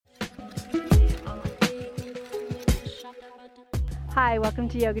Hi, welcome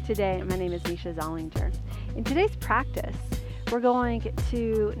to Yoga Today. My name is Neesha Zollinger. In today's practice, we're going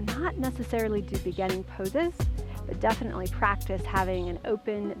to not necessarily do beginning poses, but definitely practice having an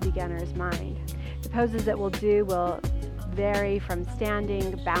open beginner's mind. The poses that we'll do will vary from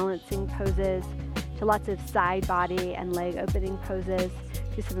standing, balancing poses, to lots of side body and leg opening poses,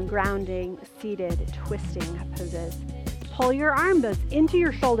 to some grounding, seated, twisting poses. Pull your arms into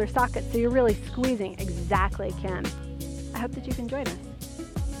your shoulder sockets so you're really squeezing. Exactly, Kim. I hope that you can join us.